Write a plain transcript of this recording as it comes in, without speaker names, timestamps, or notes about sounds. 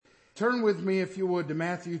Turn with me, if you would, to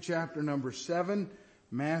Matthew chapter number 7.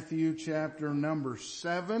 Matthew chapter number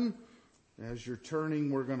 7. As you're turning,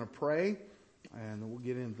 we're going to pray, and we'll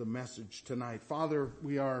get into the message tonight. Father,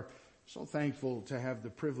 we are so thankful to have the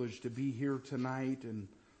privilege to be here tonight. And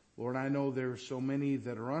Lord, I know there are so many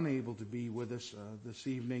that are unable to be with us this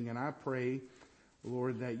evening. And I pray,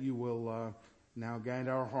 Lord, that you will now guide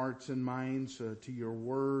our hearts and minds to your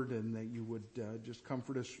word, and that you would just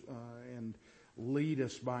comfort us and lead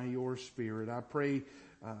us by your Spirit. I pray,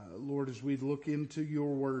 Lord, as we look into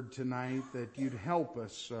your word tonight, that you'd help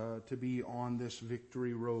us to be on this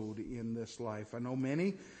victory road in this life. I know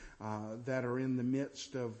many that are in the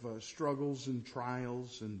midst of struggles and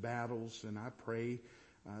trials and battles, and I pray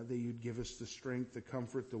that you'd give us the strength, the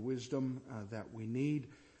comfort, the wisdom that we need.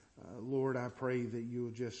 Lord, I pray that you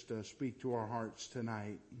will just speak to our hearts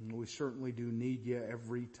tonight. We certainly do need you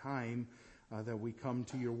every time that we come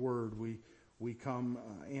to your word. We come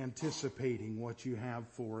anticipating what you have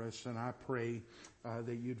for us, and I pray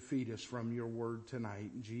that you'd feed us from your word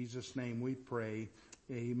tonight. In Jesus' name we pray,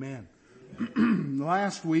 amen.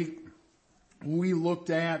 Last week we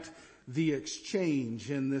looked at the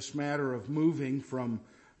exchange in this matter of moving from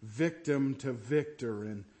victim to victor.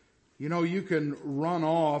 And you know, you can run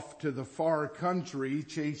off to the far country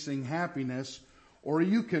chasing happiness, or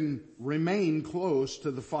you can remain close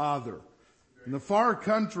to the Father. And the far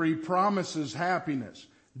country promises happiness.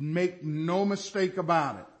 Make no mistake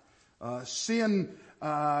about it. Sin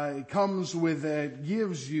comes with it,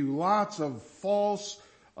 gives you lots of false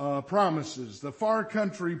promises. The far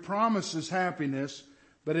country promises happiness,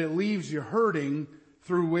 but it leaves you hurting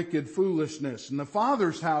through wicked foolishness. And the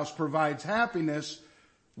Father's house provides happiness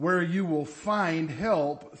where you will find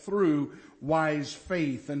help through wise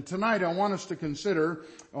faith. And tonight I want us to consider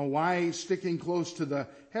why sticking close to the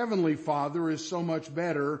Heavenly Father is so much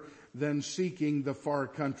better than seeking the far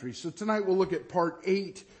country. So tonight we'll look at part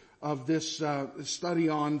 8 of this study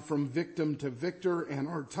on From Victim to Victor, and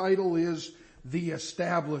our title is The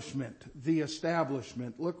Establishment. The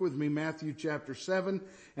Establishment. Look with me, Matthew chapter 7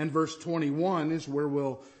 and verse 21 is where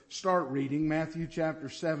we'll start reading. Matthew chapter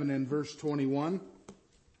 7 and verse 21.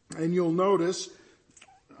 And you'll notice,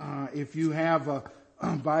 if you have a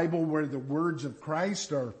Bible where the words of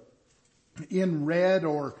Christ are in red,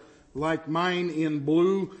 or like mine in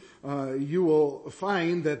blue, you will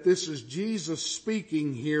find that this is Jesus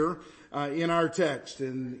speaking here in our text.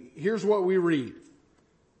 And here's what we read.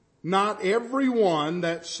 Not every one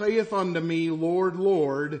that saith unto me, Lord,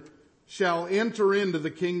 Lord, shall enter into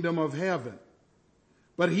the kingdom of heaven,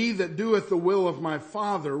 but he that doeth the will of my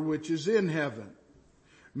Father which is in heaven.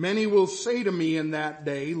 Many will say to me in that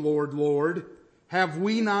day, Lord, Lord, have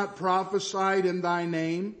we not prophesied in thy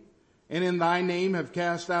name, and in thy name have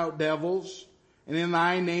cast out devils, and in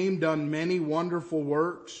thy name done many wonderful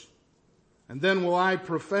works? And then will I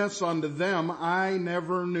profess unto them, I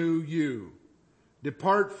never knew you.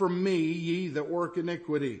 Depart from me, ye that work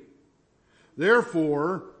iniquity.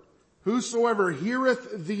 Therefore, whosoever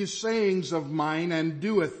heareth these sayings of mine and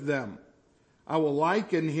doeth them, I will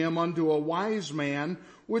liken him unto a wise man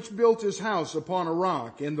which built his house upon a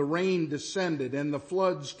rock, and the rain descended, and the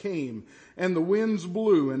floods came, and the winds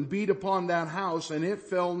blew and beat upon that house, and it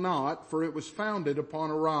fell not, for it was founded upon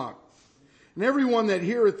a rock. And every one that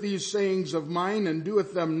heareth these sayings of mine and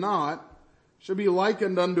doeth them not shall be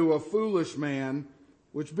likened unto a foolish man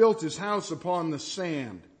which built his house upon the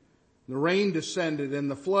sand. The rain descended, and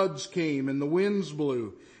the floods came, and the winds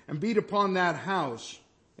blew and beat upon that house,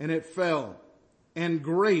 and it fell. And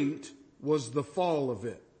great was the fall of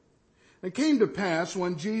it. It came to pass,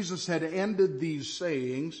 when Jesus had ended these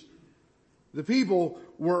sayings, the people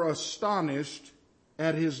were astonished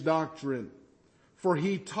at his doctrine, for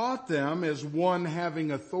he taught them as one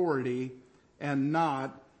having authority, and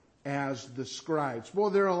not as the scribes. Boy,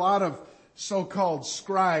 there are a lot of so-called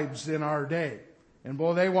scribes in our day. And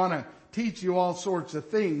boy, they want to teach you all sorts of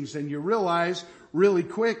things, and you realize really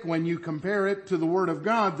quick when you compare it to the Word of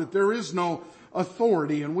God that there is no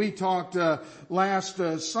authority. And we talked last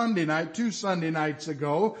Sunday night, 2 Sunday nights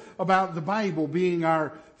ago, about the Bible being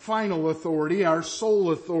our final authority, our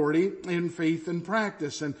sole authority in faith and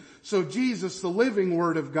practice. And so Jesus, the living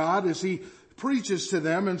Word of God, as he preaches to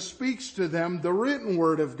them and speaks to them the written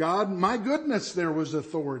Word of God, my goodness, there was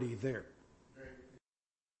authority there.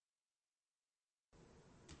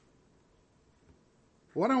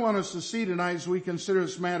 What I want us to see tonight as we consider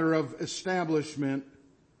this matter of establishment,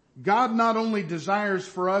 God not only desires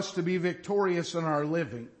for us to be victorious in our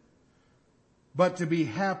living, but to be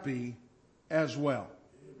happy as well.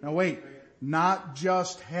 Now wait, not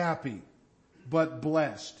just happy, but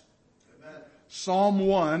blessed. Psalm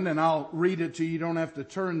 1, and I'll read it to you. You don't have to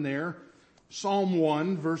turn there. Psalm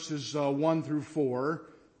 1, verses 1 through 4.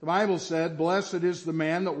 The Bible said, "Blessed is the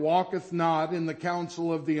man that walketh not in the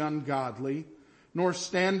counsel of the ungodly, nor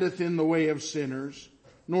standeth in the way of sinners,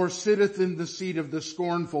 nor sitteth in the seat of the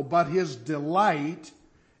scornful, but his delight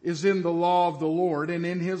is in the law of the Lord, and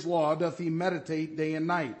in his law doth he meditate day and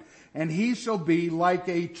night. And he shall be like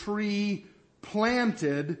a tree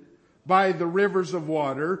planted by the rivers of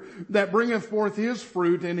water, that bringeth forth his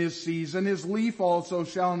fruit in his season. His leaf also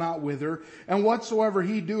shall not wither, and whatsoever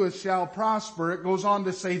he doeth shall prosper." It goes on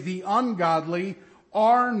to say, the ungodly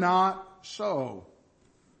are not so.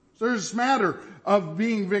 So there's this matter of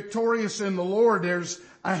being victorious in the Lord. There's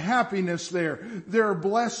a happiness there. There are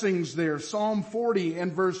blessings there. Psalm 40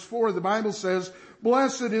 and verse 4, the Bible says,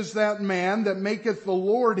 "Blessed is that man that maketh the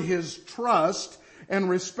Lord his trust, and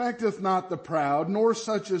respecteth not the proud, nor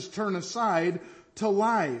such as turn aside to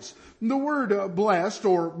lies." The word blessed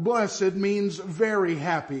or blessed means very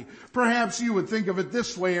happy. Perhaps you would think of it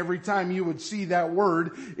this way every time you would see that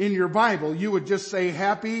word in your Bible. You would just say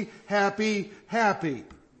happy, happy, happy.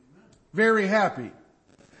 Very happy.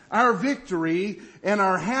 Our victory and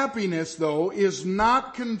our happiness, though, is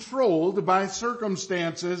not controlled by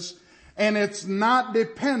circumstances, and it's not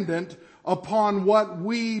dependent upon what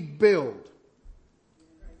we build.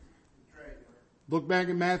 Look back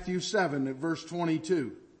at Matthew 7 at verse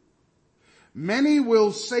 22. "Many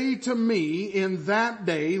will say to me in that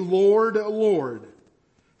day, Lord, Lord,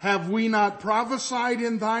 have we not prophesied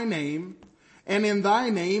in thy name, and in thy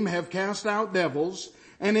name have cast out devils,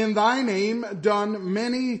 and in thy name done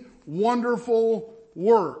many wonderful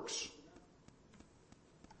works?"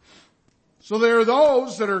 So there are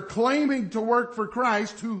those that are claiming to work for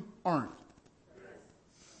Christ who aren't.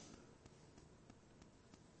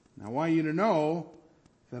 Now, I want you to know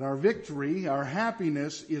that our victory, our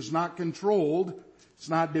happiness is not controlled. It's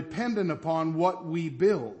not dependent upon what we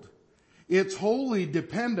build. It's wholly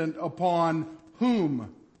dependent upon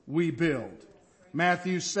whom we build.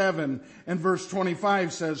 Matthew 7 and verse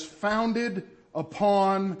 25 says, "Founded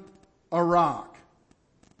upon a rock."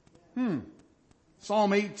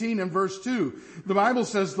 Psalm 18 and verse 2, the Bible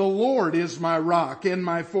says, "The Lord is my rock and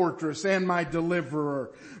my fortress and my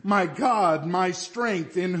deliverer, my God, my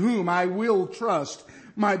strength, in whom I will trust,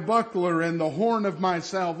 my buckler and the horn of my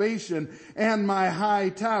salvation and my high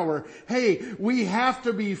tower." Hey, we have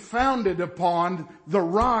to be founded upon the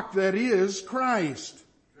rock that is Christ.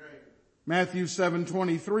 Matthew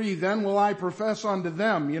 7:23, "Then will I profess unto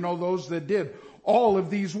them," those that did all of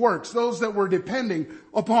these works, those that were depending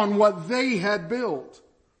upon what they had built.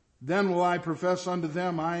 "Then will I profess unto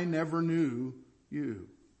them, I never knew you."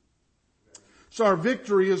 So our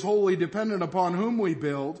victory is wholly dependent upon whom we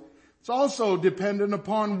build. It's also dependent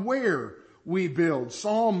upon where we build.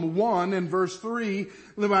 Psalm 1 and verse 3,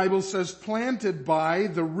 the Bible says, "Planted by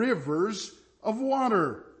the rivers of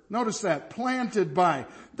water." Notice that, planted by.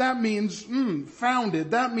 That means founded.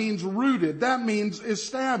 That means rooted. That means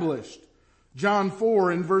established. John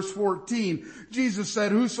 4 and verse 14, Jesus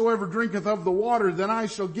said, "Whosoever drinketh of the water that I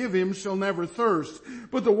shall give him shall never thirst.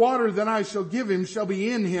 But the water that I shall give him shall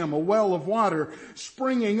be in him a well of water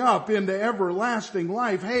springing up into everlasting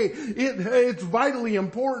life." Hey, it's vitally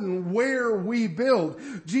important where we build.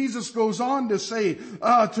 Jesus goes on to say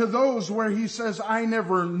to those where he says, "I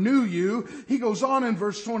never knew you," he goes on in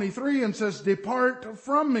verse 23 and says, "Depart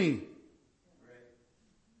from me."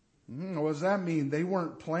 What does that mean? They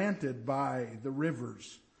weren't planted by the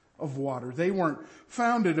rivers of water. They weren't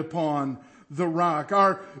founded upon the rock.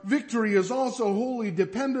 Our victory is also wholly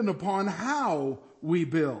dependent upon how we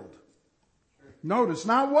build. Notice,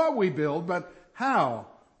 not what we build, but how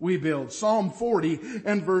we build. Psalm 40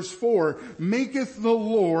 and verse 4, "Maketh the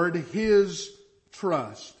Lord his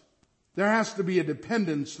trust." There has to be a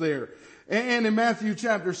dependence there. And in Matthew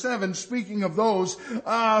chapter 7, speaking of those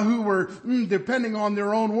who were depending on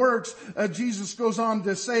their own works, Jesus goes on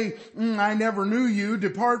to say, "I never knew you.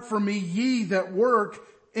 Depart from me, ye that work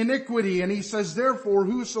iniquity." And he says, "Therefore,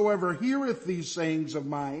 whosoever heareth these sayings of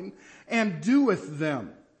mine and doeth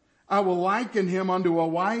them, I will liken him unto a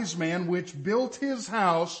wise man which built his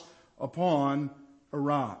house upon a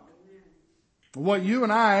rock." What you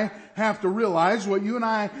and I have to realize, what you and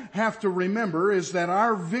I have to remember is that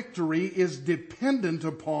our victory is dependent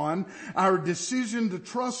upon our decision to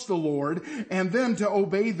trust the Lord and then to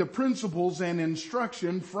obey the principles and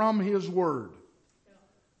instruction from His Word.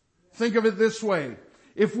 Think of it this way.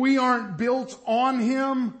 If we aren't built on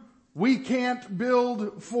Him, we can't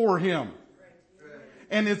build for Him.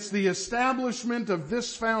 And it's the establishment of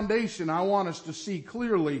this foundation I want us to see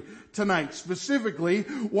clearly tonight. Specifically,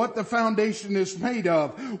 what the foundation is made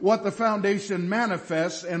of, what the foundation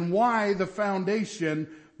manifests, and why the foundation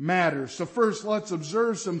matters. So first, let's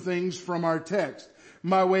observe some things from our text.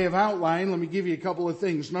 By way of outline, let me give you a couple of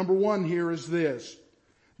things. Number one here is this: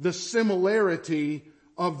 the similarity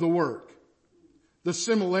of the work. The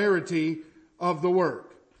similarity of the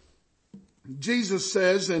work. Jesus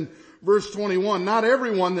says in verse 21, "Not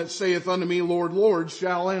everyone that saith unto me, Lord, Lord,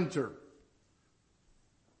 shall enter."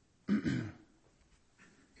 In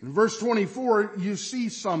verse 24, you see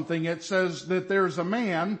something. It says that there's a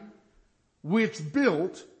man which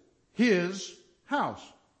built his house.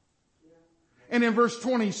 And in verse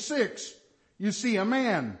 26, you see a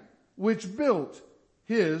man which built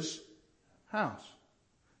his house.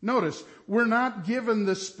 Notice, we're not given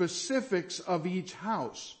the specifics of each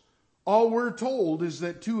house. All we're told is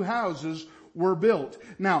that 2 houses were built.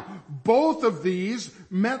 Now, both of these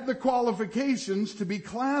met the qualifications to be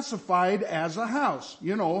classified as a house.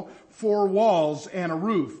 4 walls and a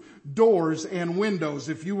roof, doors and windows.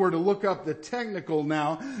 If you were to look up the technical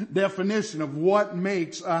now definition of what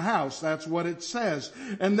makes a house, that's what it says.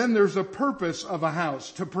 And then there's a purpose of a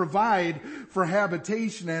house: to provide for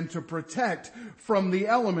habitation and to protect from the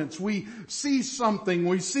elements. We see something,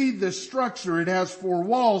 we see this structure. It has 4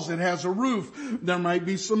 walls, it has a roof, there might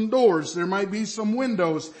be some doors, there might be some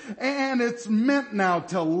windows, and it's meant now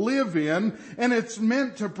to live in, and it's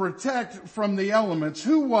meant to protect from the elements.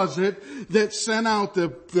 Who was it that sent out the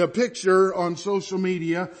picture on social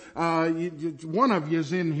media? One of you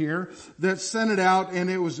is in here that sent it out, and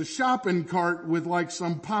it was a shopping cart with like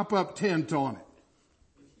some pop-up tent on it.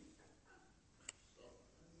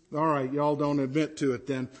 All right, y'all don't admit to it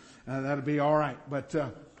then. That'll be all right. But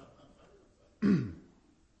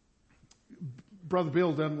Brother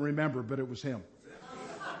Bill doesn't remember, but it was him.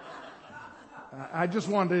 I just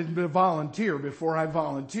wanted him to volunteer before I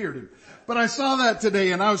volunteered him. But I saw that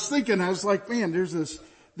today, and I was thinking, I was like, man, there's this,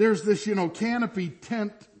 canopy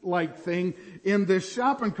tent-like thing in this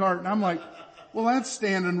shopping cart. And I'm like, well, that's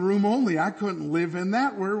standing room only. I couldn't live in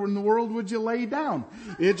that. Where in the world would you lay down?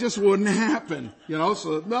 It just wouldn't happen,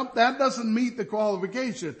 so nope, that doesn't meet the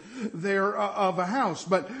qualification there of a house.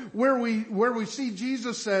 But where we see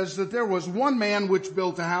Jesus says that there was one man which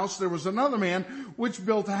built a house, there was another man which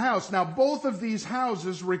built a house. Now, both of these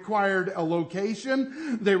houses required a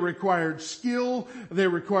location, they required skill, they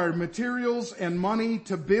required materials and money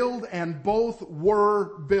to build, and both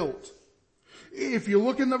were built. If you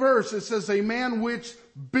look in the verse, it says a man which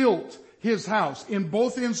built his house. In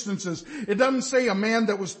both instances, it doesn't say a man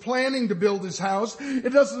that was planning to build his house.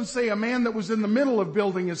 It doesn't say a man that was in the middle of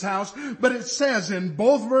building his house. But it says in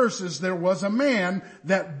both verses there was a man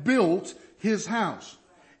that built his house.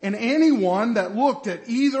 And anyone that looked at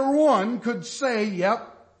either one could say,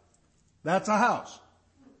 yep, that's a house.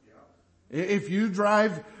 If you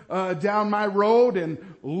drive down my road and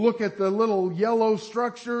look at the little yellow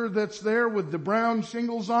structure that's there with the brown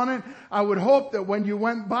shingles on it, I would hope that when you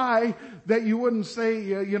went by that you wouldn't say,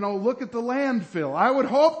 look at the landfill. I would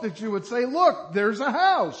hope that you would say, look, there's a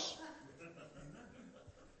house.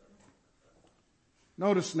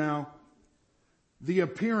 Notice now, the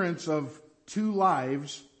appearance of 2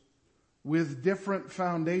 lives with different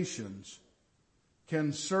foundations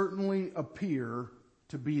can certainly appear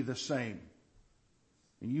to be the same.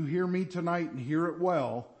 And you hear me tonight and hear it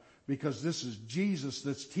well, because this is Jesus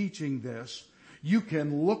that's teaching this. You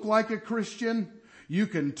can look like a Christian, you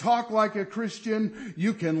can talk like a Christian,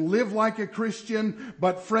 you can live like a Christian,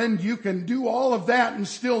 but friend, you can do all of that and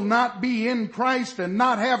still not be in Christ and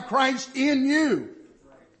not have Christ in you.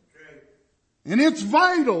 And it's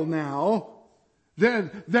vital now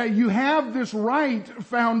that you have this right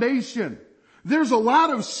foundation. There's a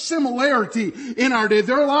lot of similarity in our day.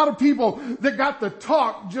 There are a lot of people that got the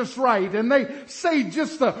talk just right, and they say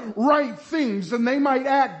just the right things, and they might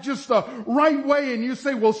act just the right way, and you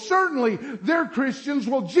say, well, certainly they're Christians.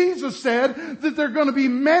 Well, Jesus said that there are going to be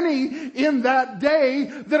many in that day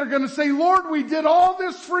that are going to say, Lord, we did all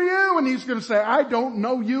this for you. And He's going to say, I don't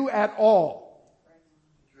know you at all.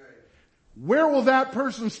 Where will that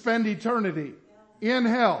person spend eternity? In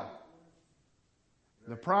hell.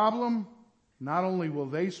 The problem, not only will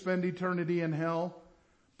they spend eternity in hell,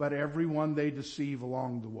 but everyone they deceive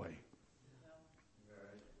along the way.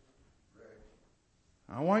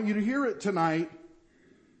 I want you to hear it tonight.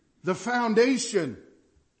 The foundation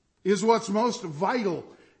is what's most vital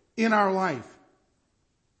in our life.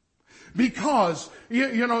 Because, you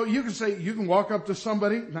can say, you can walk up to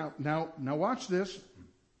somebody. Now watch this.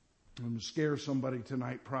 I'm going to scare somebody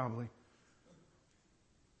tonight probably.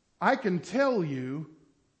 I can tell you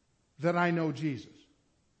that I know Jesus.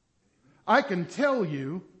 I can tell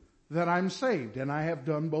you that I'm saved, and I have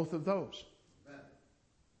done both of those.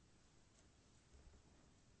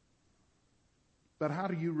 But how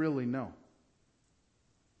do you really know?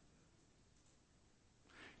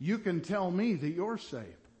 You can tell me that you're saved.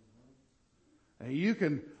 And you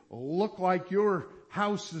can look like your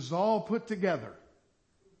house is all put together.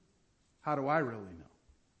 How do I really know?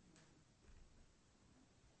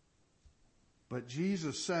 But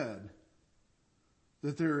Jesus said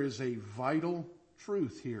that there is a vital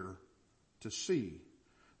truth here to see.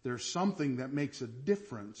 There's something that makes a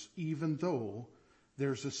difference even though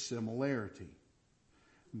there's a similarity.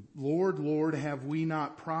 Lord, Lord, have we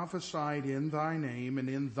not prophesied in thy name, and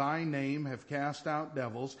in thy name have cast out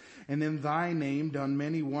devils, and in thy name done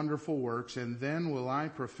many wonderful works, and then will I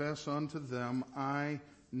profess unto them, I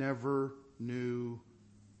never knew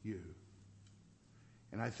you.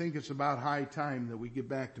 And I think it's about high time that we get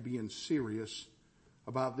back to being serious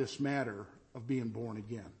about this matter of being born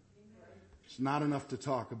again. It's not enough to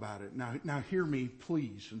talk about it. Now hear me,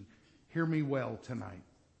 please, and hear me well tonight.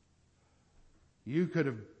 You could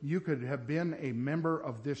have been a member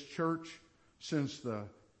of this church since the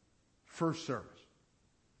first service.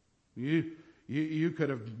 You could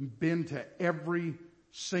have been to every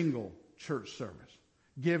single church service,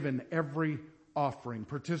 given every offering,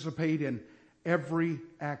 participate in every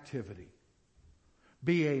activity,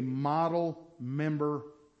 be a model member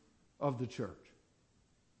of the church.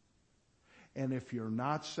 And if you're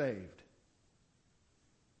not saved,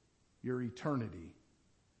 your eternity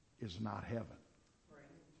is not heaven.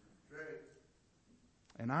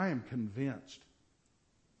 And I am convinced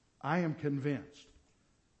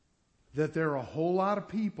that there are a whole lot of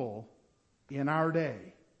people in our day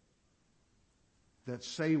that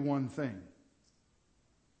say one thing,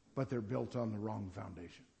 but they're built on the wrong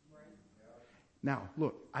foundation. Now,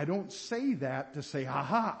 look, I don't say that to say,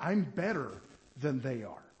 aha, I'm better than they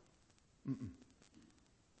are.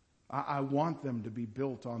 I want them to be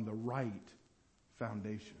built on the right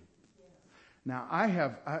foundation. Now, I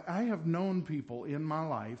have known people in my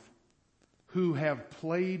life who have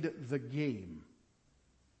played the game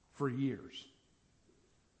for years.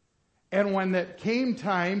 And when it came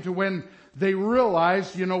time to when they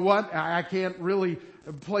realized, you know what, I can't really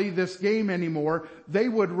play this game anymore, they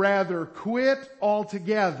would rather quit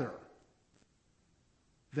altogether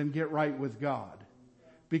than get right with God,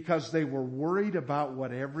 because they were worried about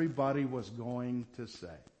what everybody was going to say.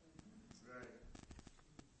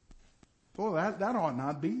 Well, that ought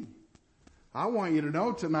not be. I want you to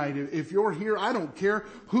know tonight, if you're here, I don't care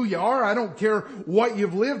who you are. I don't care what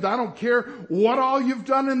you've lived. I don't care what all you've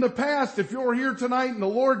done in the past. If you're here tonight and the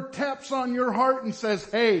Lord taps on your heart and says,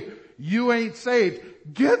 hey, you ain't saved,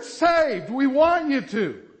 get saved. We want you to.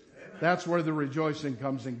 Amen. That's where the rejoicing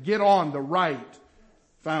comes in. Get on the right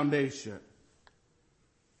foundation.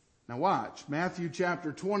 Now watch, Matthew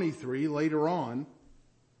chapter 23, later on,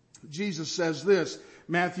 Jesus says this,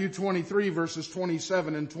 Matthew 23 verses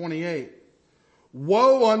 27 and 28.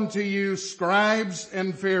 Woe unto you, scribes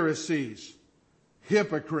and Pharisees,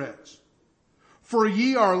 hypocrites! For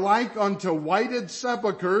ye are like unto whited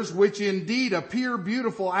sepulchres, which indeed appear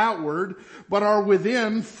beautiful outward, but are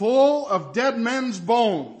within full of dead men's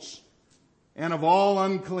bones, and of all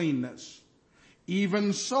uncleanness.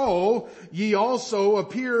 Even so, ye also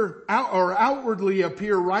outwardly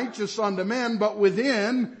appear righteous unto men, but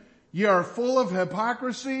within ye are full of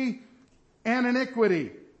hypocrisy and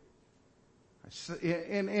iniquity.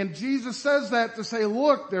 And Jesus says that to say,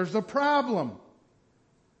 look, there's a problem.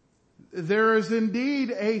 There is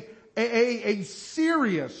indeed a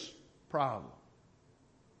serious problem.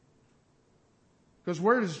 Because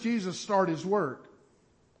where does Jesus start his work?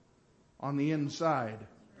 On the inside.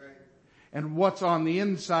 And what's on the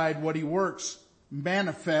inside, what he works,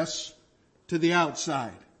 manifests to the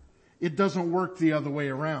outside. It doesn't work the other way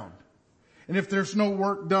around. And if there's no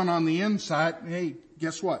work done on the inside, hey,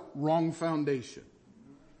 guess what? Wrong foundation.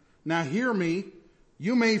 Now hear me.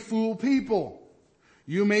 You may fool people.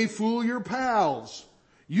 You may fool your pals.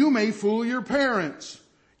 You may fool your parents.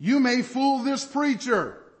 You may fool this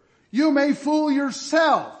preacher. You may fool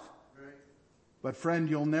yourself. But friend,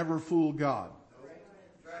 you'll never fool God.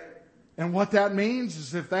 And what that means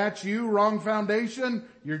is if that's you, wrong foundation,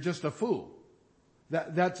 you're just a fool.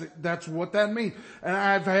 That's what that means. And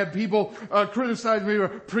I've had people criticize me,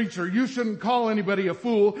 preacher, you shouldn't call anybody a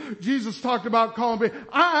fool. Jesus talked about calling people.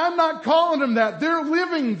 I'm not calling them that. They're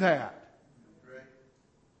living that.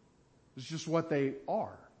 It's just what they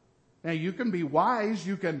are. Now you can be wise.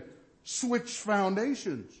 You can switch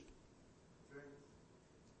foundations.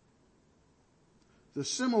 The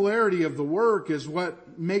similarity of the work is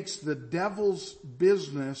what makes the devil's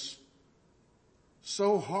business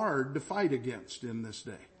so hard to fight against in this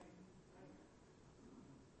day.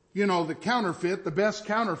 You know, the best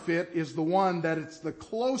counterfeit is the one that it's the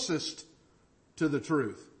closest to the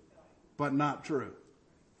truth, but not true.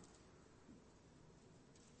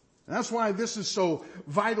 That's why this is so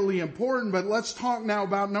vitally important, but let's talk now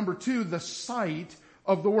about number 2, the site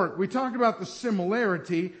of the work. We talked about the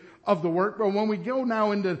similarity of the work, but when we go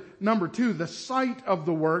now into number 2, the site of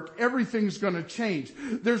the work, everything's going to change.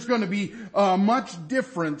 There's going to be much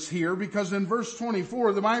difference here, because in verse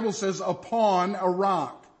 24, the Bible says, upon a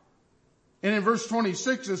rock. And in verse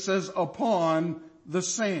 26, it says, upon the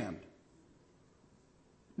sand.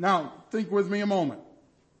 Now, think with me a moment.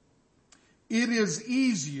 It is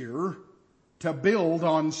easier to build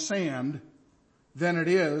on sand than it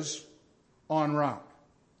is on rock.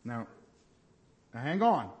 Now hang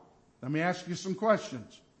on. Let me ask you some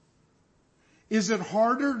questions. Is it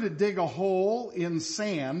harder to dig a hole in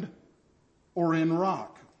sand or in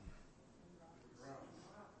rock?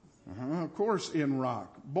 Of course in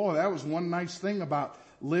rock. Boy, that was one nice thing about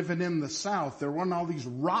living in the South. There weren't all these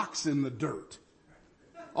rocks in the dirt.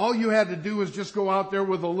 All you had to do was just go out there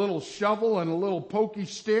with a little shovel and a little pokey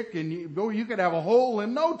stick, and you could have a hole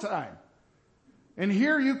in no time. And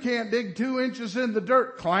here you can't dig 2 inches in the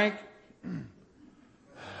dirt. Clank.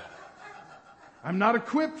 I'm not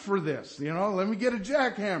equipped for this. Let me get a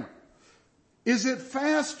jackhammer. Is it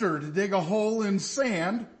faster to dig a hole in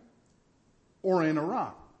sand or in a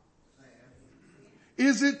rock?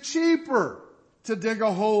 Is it cheaper to dig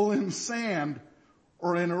a hole in sand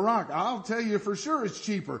or in a rock? I'll tell you for sure it's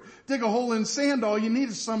cheaper. Dig a hole in sand, all you need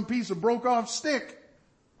is some piece of broke off stick.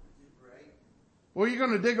 Well, you're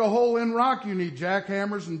going to dig a hole in rock, you need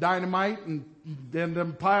jackhammers and dynamite and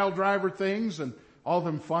them pile driver things and all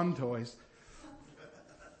them fun toys.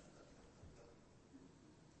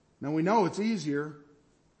 Now we know it's easier.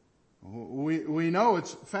 We know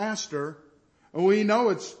it's faster. We know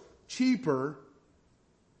it's cheaper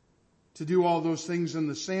to do all those things in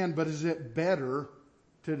the sand, but is it better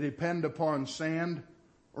to depend upon sand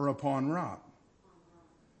or upon rock?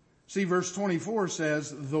 See, verse 24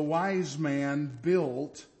 says, the wise man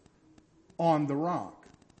built on the rock.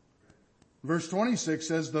 Verse 26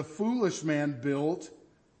 says, the foolish man built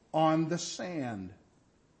on the sand.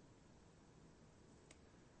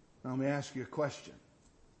 Now let me ask you a question.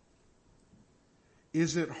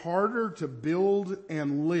 Is it harder to build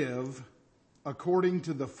and live according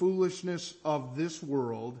to the foolishness of this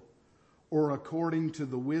world or according to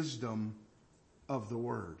the wisdom of the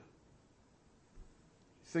Word?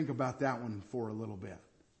 Think about that one for a little bit.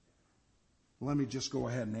 Let me just go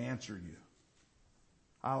ahead and answer you.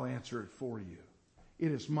 I'll answer it for you.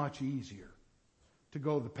 It is much easier to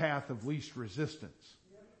go the path of least resistance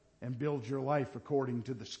and build your life according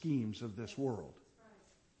to the schemes of this world,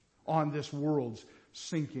 on this world's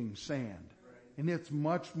sinking sand. And it's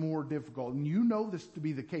much more difficult. And you know this to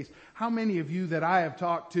be the case. How many of you that I have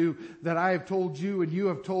talked to, that I have told you and you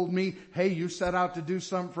have told me, hey, you set out to do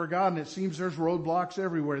something for God and it seems there's roadblocks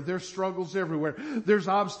everywhere. There's struggles everywhere. There's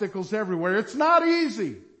obstacles everywhere. It's not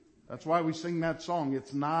easy. That's why we sing that song.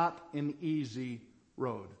 It's not an easy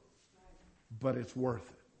road, but it's worth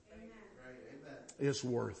it. Amen. It's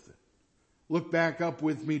worth it. Look back up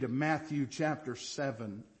with me to Matthew chapter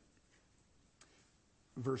 7,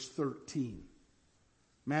 verse 13.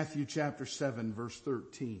 Matthew chapter 7, verse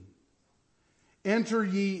 13. Enter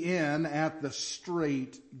ye in at the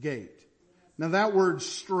strait gate. Now that word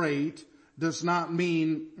straight does not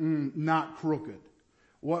mean not crooked.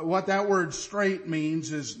 What that word straight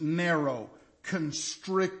means is narrow,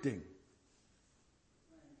 constricting.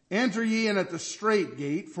 Enter ye in at the strait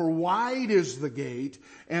gate, for wide is the gate,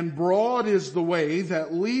 and broad is the way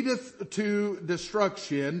that leadeth to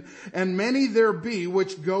destruction, and many there be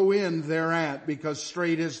which go in thereat, because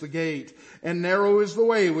strait is the gate, and narrow is the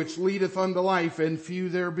way which leadeth unto life, and few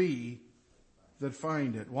there be that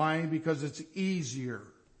find it. Why? Because it's easier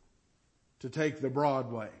to take the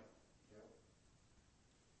broad way.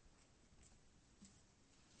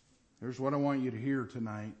 Here's what I want you to hear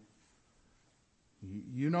tonight.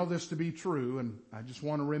 You know this to be true, and I just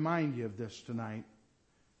want to remind you of this tonight.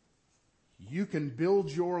 You can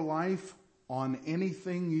build your life on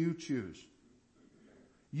anything you choose.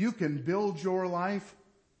 You can build your life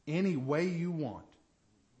any way you want.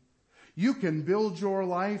 You can build your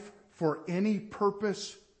life for any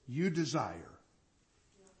purpose you desire.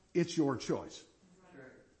 It's your choice.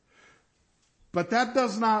 But that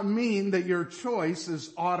does not mean that your choice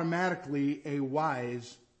is automatically a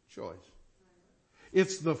wise choice.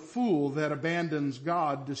 It's the fool that abandons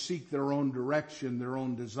God to seek their own direction, their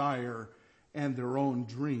own desire, and their own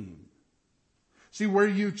dream. See, where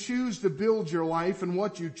you choose to build your life and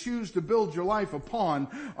what you choose to build your life upon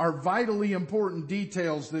are vitally important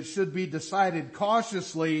details that should be decided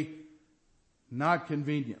cautiously, not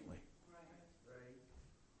conveniently.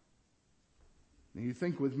 Now you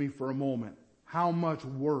think with me for a moment how much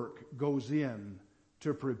work goes in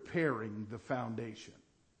to preparing the foundation.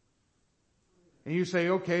 And you say,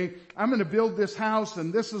 okay, I'm going to build this house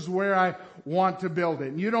and this is where I want to build it.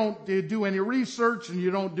 And you don't do any research and you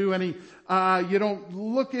don't do any, you don't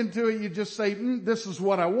look into it. You just say, this is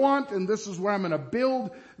what I want and this is where I'm going to build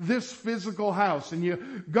this physical house. And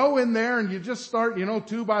you go in there and you just start,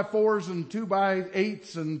 2x4s and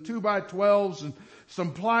 2x8s and 2x12s and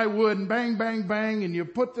some plywood and bang, bang, bang. And you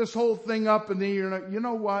put this whole thing up and then you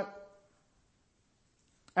know what?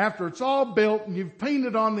 After it's all built and you've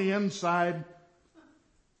painted on the inside,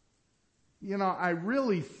 I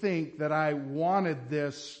really think that I wanted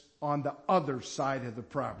this on the other side of the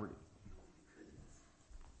property.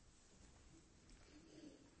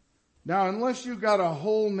 Now, unless you got a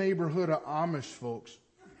whole neighborhood of Amish folks,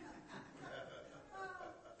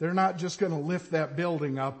 they're not just going to lift that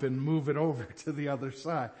building up and move it over to the other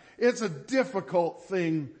side. It's a difficult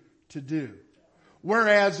thing to do.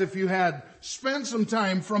 Whereas if you had spent some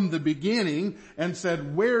time from the beginning and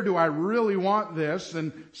said, where do I really want this?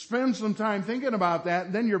 And spend some time thinking about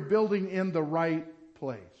that, then you're building in the right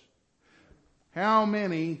place. How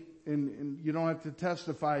many, and you don't have to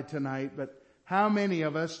testify tonight, but how many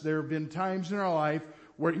of us, there have been times in our life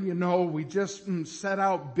where, we just set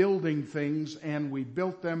out building things and we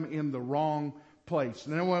built them in the wrong place.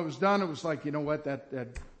 And then when it was done, it was like,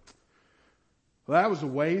 that was a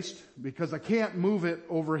waste because I can't move it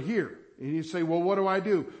over here. And you say, well, what do I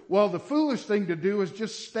do? Well, the foolish thing to do is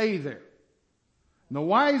just stay there. And the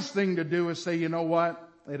wise thing to do is say, you know what?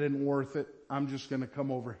 It isn't worth it. I'm just going to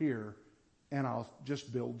come over here and I'll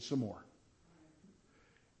just build some more.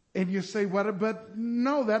 And you say, what? But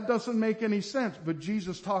no, that doesn't make any sense. But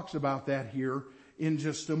Jesus talks about that here in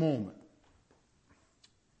just a moment.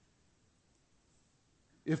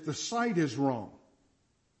 If the site is wrong,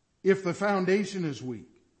 if the foundation is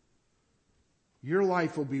weak, your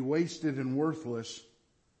life will be wasted and worthless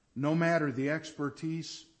no matter the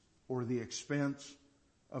expertise or the expense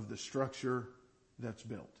of the structure that's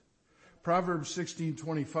built. Proverbs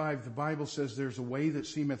 16:25, the Bible says, there's a way that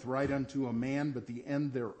seemeth right unto a man, but the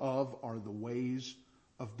end thereof are the ways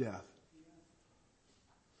of death.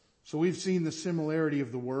 So we've seen the similarity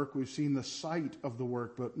of the work. We've seen the site of the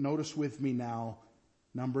work. But notice with me now,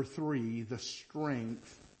 number 3, the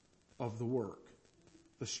strength of the work.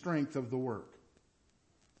 The strength of the work.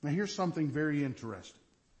 Now here's something very interesting.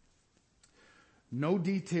 No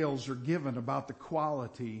details are given about the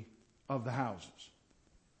quality of the houses.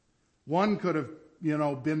 One could have,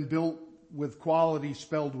 been built with quality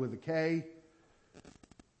spelled with a K.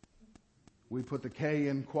 We put the K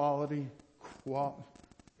in quality.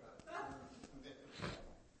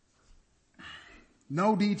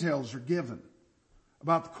 No details are given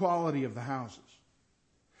about the quality of the houses.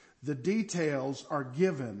 The details are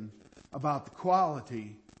given about the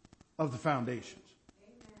quality of the foundations.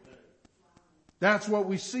 That's what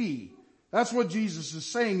we see. That's what Jesus is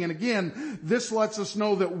saying. And again, this lets us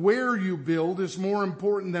know that where you build is more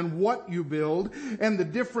important than what you build. And the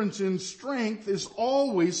difference in strength is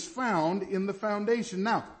always found in the foundation.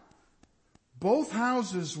 Now, both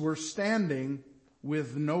houses were standing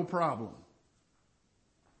with no problem.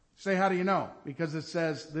 Say, how do you know? Because it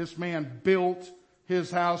says this man built his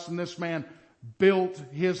house and this man built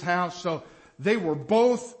his house. So they were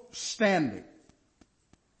both standing.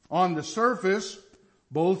 On the surface,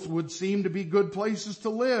 both would seem to be good places to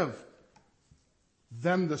live.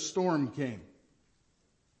 Then the storm came.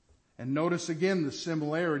 And notice again the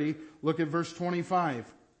similarity. Look at verse 25.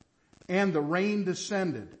 And the rain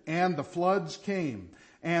descended, and the floods came,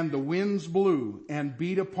 and the winds blew and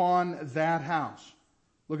beat upon that house.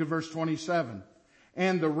 Look at verse 27.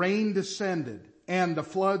 And the rain descended, and the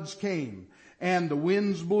floods came, and the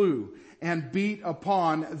winds blew and beat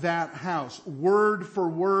upon that house. Word for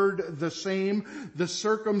word the same. The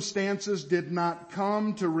circumstances did not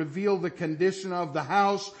come to reveal the condition of the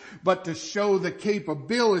house, but to show the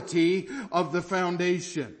capability of the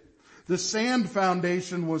foundation. The sand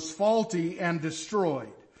foundation was faulty and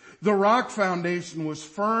destroyed. The rock foundation was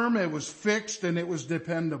firm, it was fixed, and it was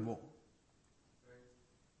dependable.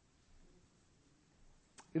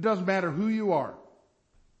 It doesn't matter who you are.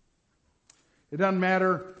 It doesn't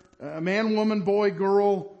matter man, woman, boy,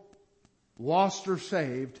 girl, lost or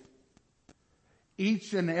saved.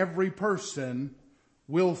 Each and every person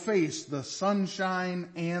will face the sunshine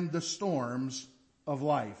and the storms of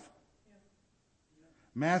life.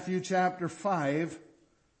 Matthew chapter 5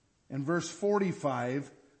 and verse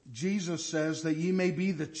 45, Jesus says that ye may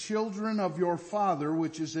be the children of your Father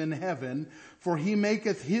which is in heaven, for he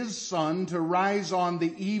maketh his sun to rise on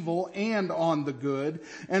the evil and on the good,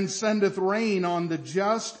 and sendeth rain on the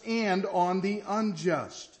just and on the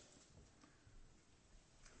unjust.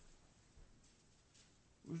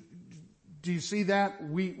 Do you see that?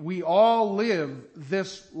 We all live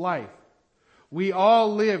this life. We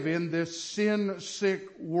all live in this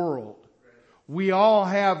sin-sick world. We all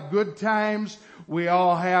have good times. We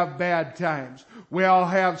all have bad times. We all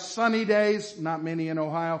have sunny days, not many in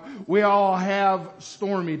Ohio. We all have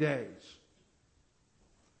stormy days.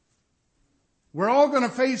 We're all going to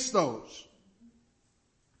face those.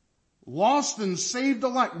 Lost and saved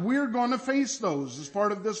alike. We're going to face those as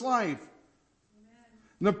part of this life.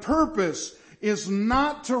 The purpose is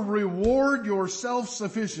not to reward your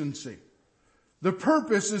self-sufficiency. The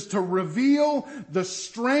purpose is to reveal the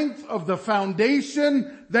strength of the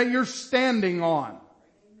foundation that you're standing on.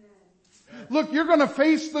 Look, you're going to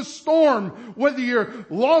face the storm, whether you're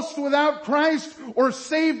lost without Christ or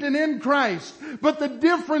saved and in Christ. But the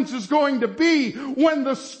difference is going to be when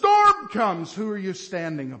the storm comes, who are you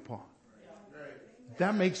standing upon?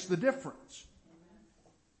 That makes the difference.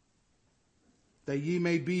 That ye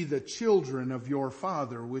may be the children of your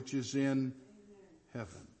Father which is in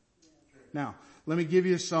heaven. Now, let me give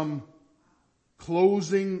you some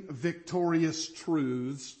closing victorious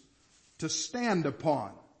truths to stand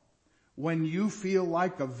upon when you feel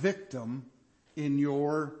like a victim in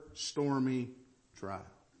your stormy trial.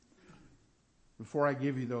 Before I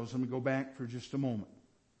give you those, let me go back for just a moment.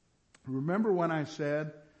 Remember when I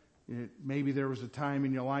said maybe there was a time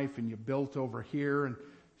in your life and you built over here and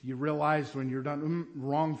you realized when you're done,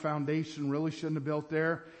 wrong foundation, really shouldn't have built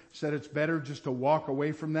there. Said it's better just to walk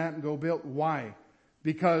away from that and go build. Why?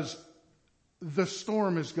 Because the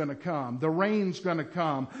storm is going to come. The rain's going to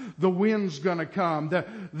come. The wind's going to come.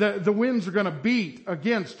 The winds are going to beat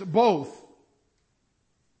against both.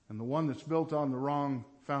 And the one that's built on the wrong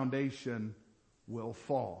foundation will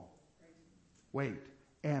fall. Wait.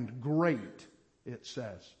 And great, it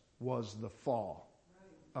says, was the fall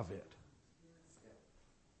of it.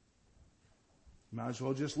 Might as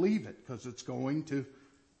well just leave it because it's going to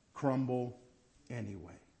crumble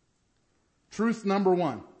anyway. Truth number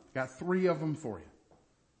one. Got 3 of them for you.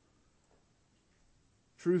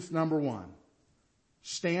 Truth number 1.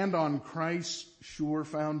 Stand on Christ's sure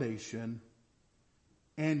foundation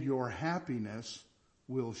and your happiness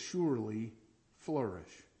will surely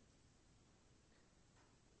flourish.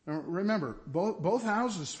 Now remember, both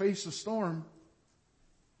houses faced a storm.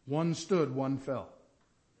 One stood, one fell.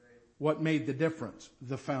 What made the difference?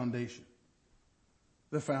 The foundation.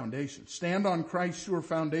 The foundation. Stand on Christ's sure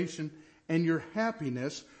foundation and your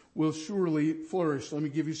happiness will surely flourish. Let me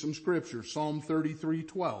give you some scripture. Psalm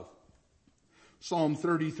 33:12. Psalm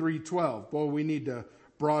 33:12. Boy, we need to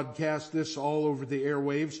broadcast this all over the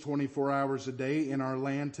airwaves 24 hours a day in our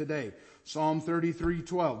land today. Psalm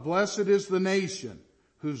 33:12. Blessed is the nation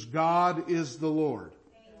whose God is the Lord.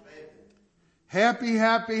 Amen. Happy,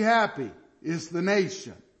 happy, happy is the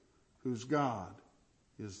nation whose God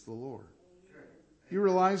is the Lord. You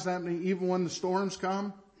realize that even when the storms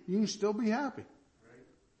come, you can still be happy.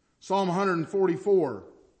 Psalm 144,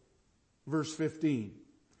 verse 15.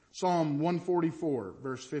 Psalm 144,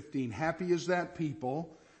 verse 15. Happy is that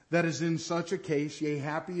people that is in such a case, yea,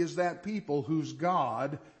 happy is that people whose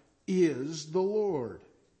God is the Lord.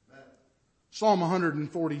 Amen. Psalm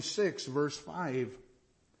 146, verse 5.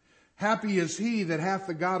 Happy is he that hath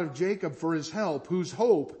the God of Jacob for his help, whose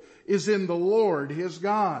hope is in the Lord his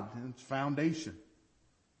God. And it's foundation.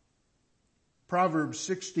 Proverbs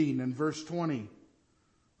 16 and verse 20.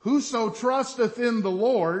 Whoso trusteth in the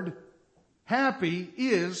Lord, happy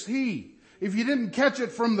is he. If you didn't catch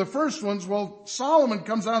it from the first ones, well, Solomon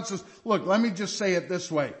comes out and says, look, let me just say it this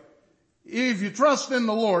way. If you trust in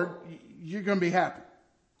the Lord, you're going to be happy.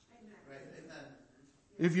 Amen.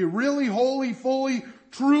 If you really, wholly, fully,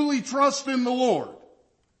 truly trust in the Lord,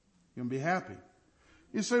 you're going to be happy.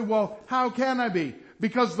 You say, well, how can I be?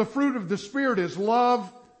 Because the fruit of the Spirit is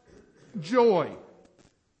love, joy.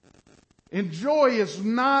 And joy is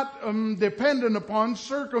not dependent upon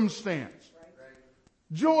circumstance.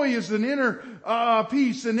 Joy is an inner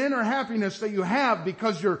peace, an inner happiness that you have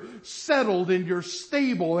because you're settled and you're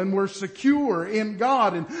stable and we're secure in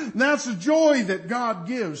God. And that's the joy that God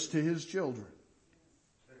gives to His children.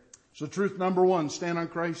 So truth number 1, stand on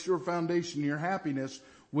Christ's sure foundation. Your happiness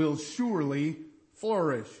will surely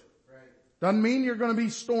flourish. Doesn't mean you're going to be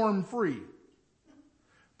storm free.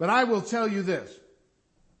 But I will tell you this.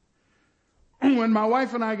 When my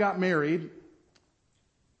wife and I got married,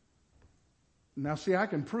 now see, I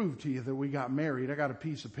can prove to you that we got married. I got a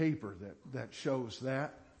piece of paper that shows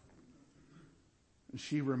that. And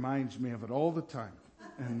she reminds me of it all the time.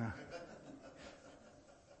 And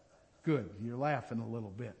good, you're laughing a little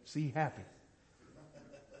bit. See, happy.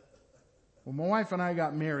 When my wife and I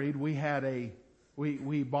got married, we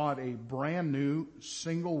bought a brand new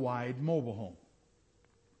single wide mobile home.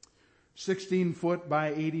 16 foot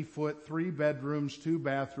by 80 foot, 3 bedrooms, 2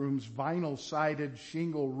 bathrooms, vinyl sided,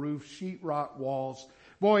 shingle roof, sheetrock walls.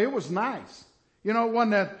 Boy, it was nice. You know, it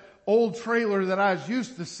wasn't that old trailer that I was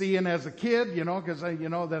used to seeing as a kid, cause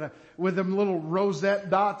with them little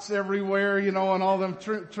rosette dots everywhere, and all them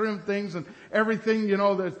trim things and everything,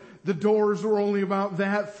 the doors were only about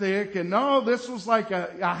that thick. And no, this was like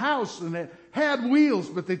a house, and it had wheels,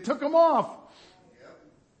 but they took them off.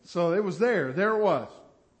 So it was there it was.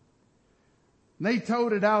 And they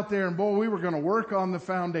towed it out there, and boy, we were going to work on the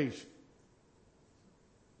foundation.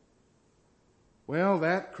 Well,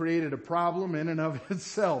 that created a problem in and of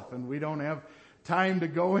itself, and we don't have time to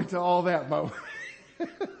go into all that. But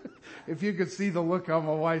if you could see the look on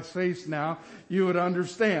my wife's face now, you would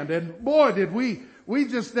understand. And boy, did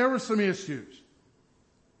there were some issues.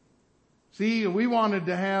 See, we wanted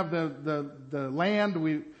to have the land,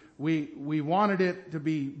 we wanted it to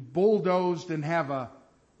be bulldozed and have a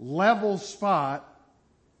level spot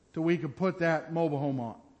till we could put that mobile home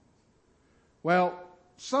on. Well,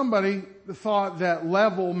 somebody thought that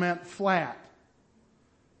level meant flat.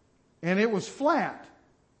 And it was flat.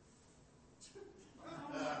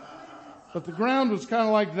 But the ground was kind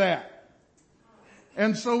of like that.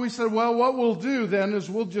 And so we said, well, what we'll do then is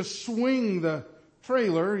we'll just swing the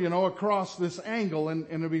trailer, across this angle, and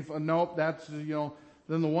it'll be fun. Nope, that's, then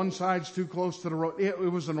the one side's too close to the road. It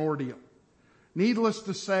was an ordeal. Needless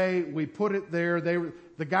to say, we put it there.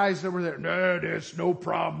 The guys that were there, no, there's no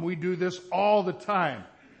problem. We do this all the time.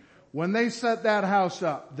 When they set that house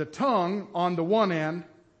up, the tongue on the one end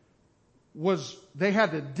they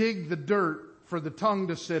had to dig the dirt for the tongue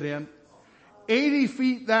to sit in. 80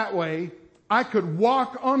 feet that way, I could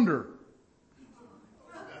walk under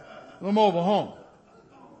the mobile home.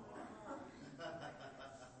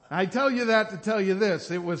 I tell you that to tell you this.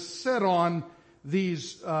 It was set on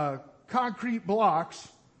these concrete blocks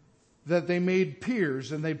that they made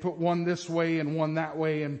piers, and they put one this way and one that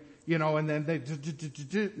way, and and then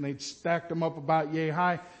they stacked them up about yay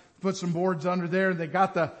high, put some boards under there, and they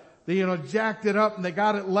got they jacked it up, and they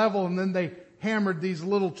got it level, and then they hammered these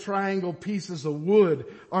little triangle pieces of wood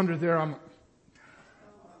under there.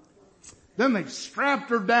 Then they strapped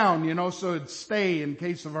her down, so it'd stay in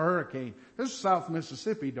case of a hurricane. This is South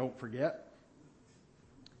Mississippi, don't forget.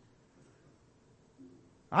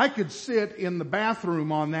 I could sit in the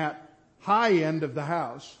bathroom on that high end of the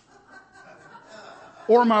house,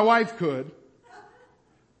 or my wife could,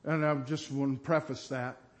 and I just want to preface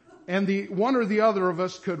that. And one or the other of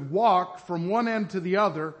us could walk from one end to the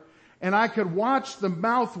other, and I could watch the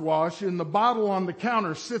mouthwash in the bottle on the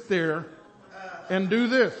counter sit there and do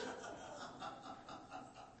this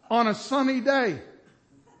on a sunny day.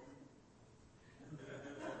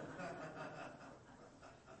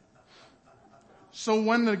 So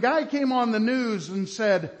when the guy came on the news and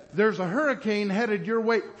said, there's a hurricane headed your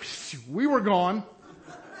way, we were gone.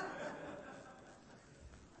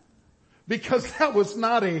 Because that was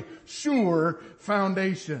not a sure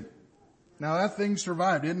foundation. Now that thing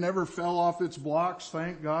survived. It never fell off its blocks,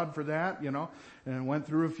 thank God for that, and went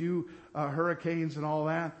through a few hurricanes and all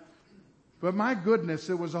that. But my goodness,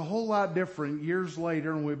 it was a whole lot different years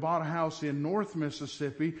later, and we bought a house in North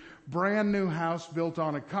Mississippi, brand new house built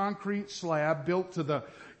on a concrete slab, built to the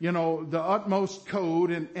utmost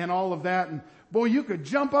code and all of that. And boy, you could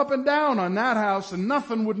jump up and down on that house and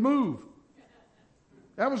nothing would move.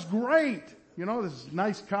 That was great. This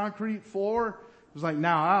nice concrete floor. It was like,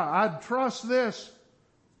 now I'd trust this.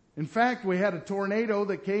 In fact, we had a tornado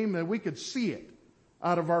that came and we could see it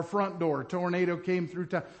out of our front door. A tornado came through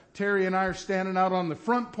town. Terry and I are standing out on the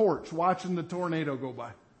front porch watching the tornado go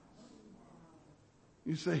by.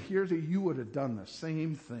 You say, you would have done the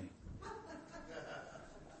same thing.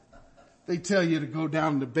 They tell you to go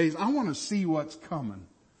down to base. I want to see what's coming.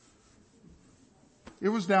 It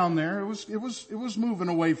was down there. It was moving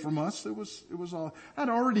away from us. It was all, I'd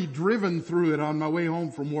already driven through it on my way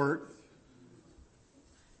home from work.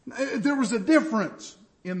 There was a difference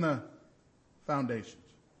in the foundations.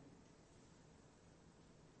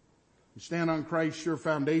 You stand on Christ's sure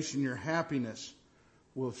foundation, your happiness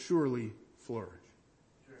will surely flourish.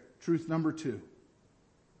 Sure. Truth number 2.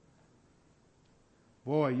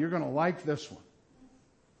 Boy, you're going to like this one.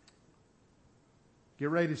 Get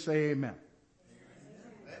ready to say amen.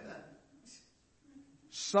 Amen.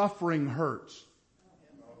 Suffering hurts.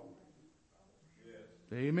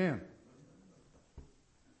 Amen.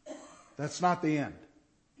 That's not the end.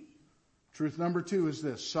 Truth number 2 is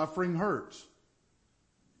this. Suffering hurts,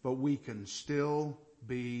 but we can still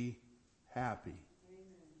be happy.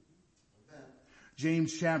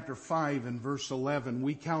 James chapter 5 and verse 11,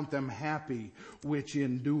 we count them happy which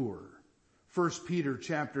endure. 1 Peter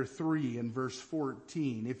chapter 3 and verse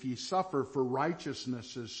 14, if ye suffer for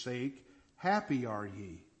righteousness' sake, happy are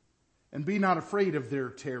ye. And be not afraid of their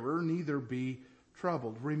terror, neither be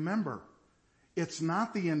troubled. Remember, it's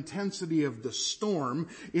not the intensity of the storm,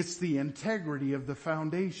 it's the integrity of the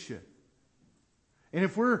foundation. And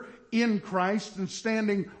if we're in Christ and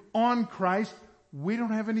standing on Christ, we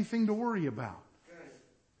don't have anything to worry about.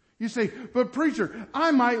 You say, but preacher,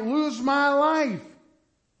 I might lose my life.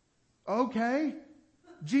 Okay.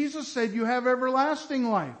 Jesus said you have everlasting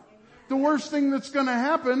life. The worst thing that's going to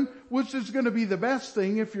happen, which is going to be the best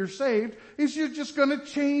thing if you're saved, is you're just going to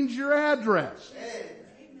change your address.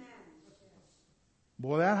 Amen.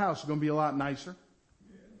 Boy, that house is going to be a lot nicer.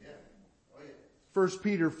 1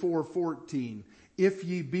 Peter 4:14. If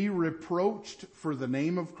ye be reproached for the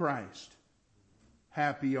name of Christ,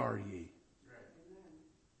 happy are ye.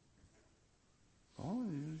 Oh,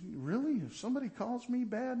 really? If somebody calls me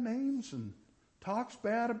bad names and talks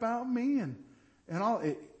bad about me and all,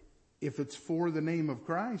 if it's for the name of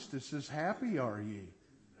Christ, it says, happy are ye.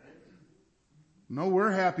 No,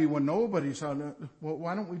 we're happy when nobody's on it. Well,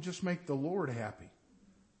 why don't we just make the Lord happy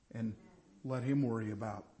and let Him worry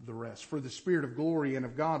about the rest? For the Spirit of glory and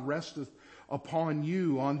of God resteth upon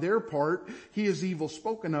you. On their part, He is evil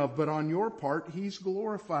spoken of, but on your part, He's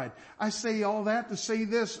glorified. I say all that to say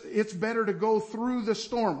this. It's better to go through the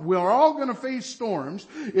storm. We're all going to face storms.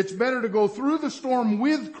 It's better to go through the storm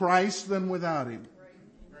with Christ than without Him.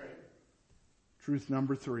 Right. Truth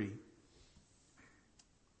number 3.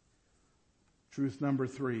 Truth number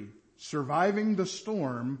 3. Surviving the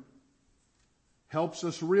storm helps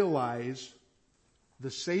us realize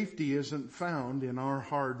the safety isn't found in our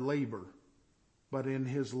hard labor, but in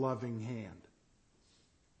His loving hand.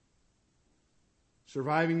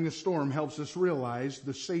 Surviving the storm helps us realize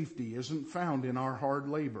the safety isn't found in our hard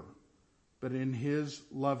labor, but in His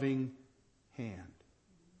loving hand.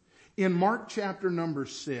 In Mark chapter number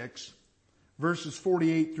 6, verses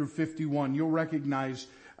 48 through 51, you'll recognize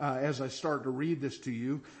as I start to read this to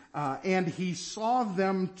you, and He saw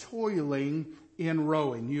them toiling in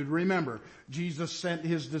rowing. You'd remember, Jesus sent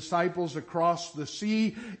His disciples across the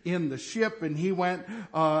sea in the ship and He went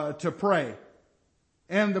to pray.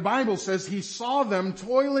 And the Bible says He saw them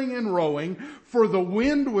toiling and rowing, for the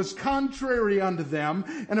wind was contrary unto them.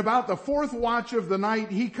 And about the 4th watch of the night,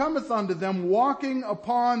 He cometh unto them walking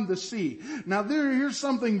upon the sea. Now here's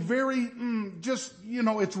something very,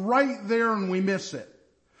 it's right there and we miss it.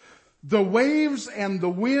 The waves and the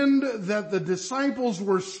wind that the disciples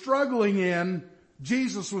were struggling in,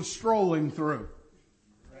 Jesus was strolling through.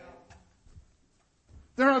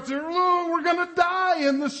 They're out there, oh, we're going to die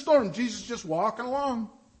in the storm. Jesus just walking along.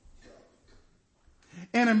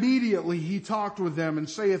 And immediately He talked with them and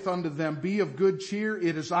saith unto them, be of good cheer,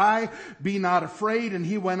 it is I, be not afraid. And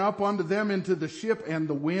He went up unto them into the ship, and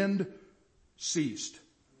the wind ceased.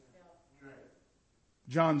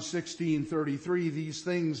 John 16:33, these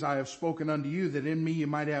things I have spoken unto you, that in me you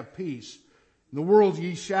might have peace. In the world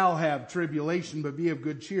ye shall have tribulation, but be of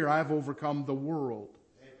good cheer, I have overcome the world.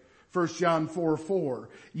 1 John 4:4,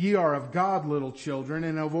 ye are of God, little children,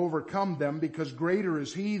 and have overcome them, because greater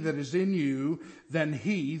is He that is in you than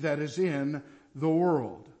he that is in the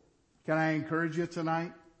world. Can I encourage you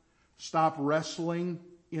tonight? Stop wrestling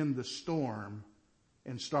in the storm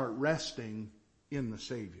and start resting in the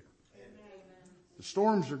Savior. The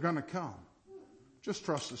storms are going to come. Just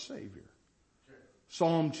trust the Savior.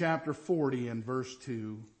 Psalm chapter 40 and verse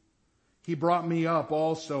 2. He brought me up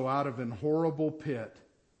also out of an horrible pit,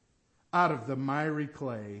 out of the miry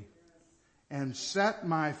clay, and set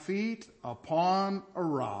my feet upon a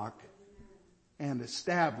rock, and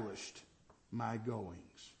established my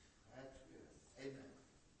goings. Amen.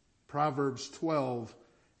 Proverbs 12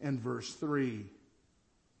 and verse 3.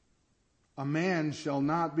 A man shall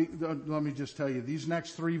not be, let me just tell you, these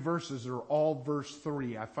next 3 verses are all verse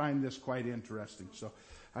 3. I find this quite interesting, so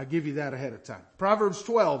I'll give you that ahead of time. Proverbs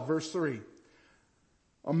 12, verse 3.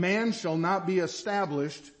 A man shall not be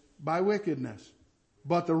established by wickedness,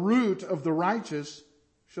 but the root of the righteous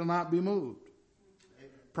shall not be moved.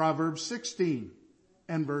 Proverbs 16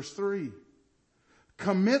 and verse 3.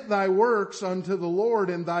 Commit thy works unto the Lord,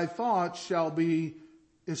 and thy thoughts shall be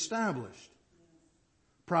established.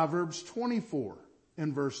 Proverbs 24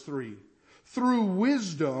 and verse 3. Through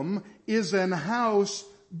wisdom is an house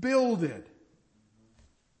builded.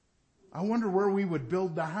 I wonder where we would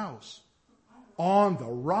build the house. On the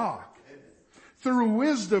rock. Through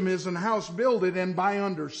wisdom is an house builded, and by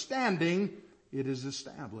understanding it is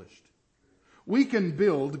established. We can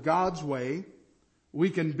build God's way. We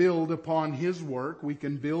can build upon His work. We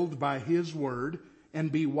can build by His word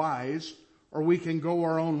and be wise, or we can go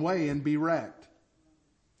our own way and be wrecked.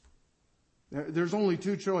 There's only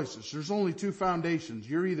two choices. There's only two foundations.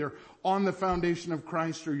 You're either on the foundation of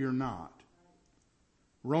Christ or you're not.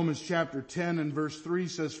 Romans chapter 10 and verse 3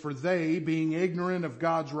 says, for they, being ignorant of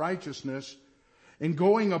God's righteousness and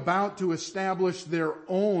going about to establish their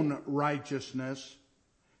own righteousness,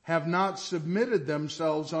 have not submitted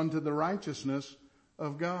themselves unto the righteousness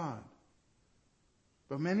of God.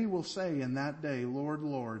 But many will say in that day, Lord,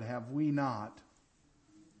 Lord, have we not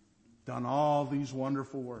done all these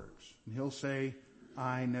wonderful works? And He'll say,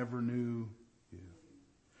 I never knew you.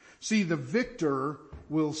 See, the victor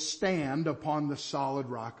will stand upon the solid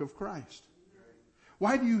rock of Christ.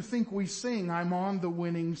 Why do you think we sing, I'm on the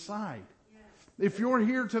winning side? If you're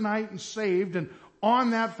here tonight and saved and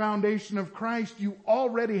on that foundation of Christ, you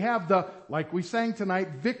already have the, like we sang tonight,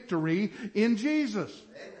 victory in Jesus.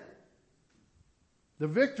 Amen. The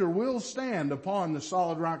victor will stand upon the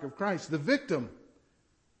solid rock of Christ. The victim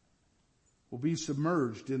will be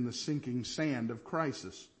submerged in the sinking sand of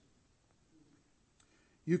crisis.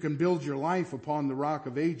 You can build your life upon the rock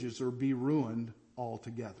of ages or be ruined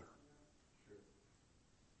altogether.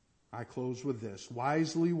 I close with this.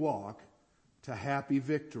 Wisely walk to happy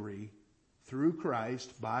victory through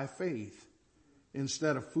Christ by faith,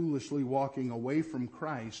 instead of foolishly walking away from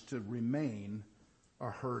Christ to remain a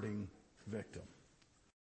hurting victim.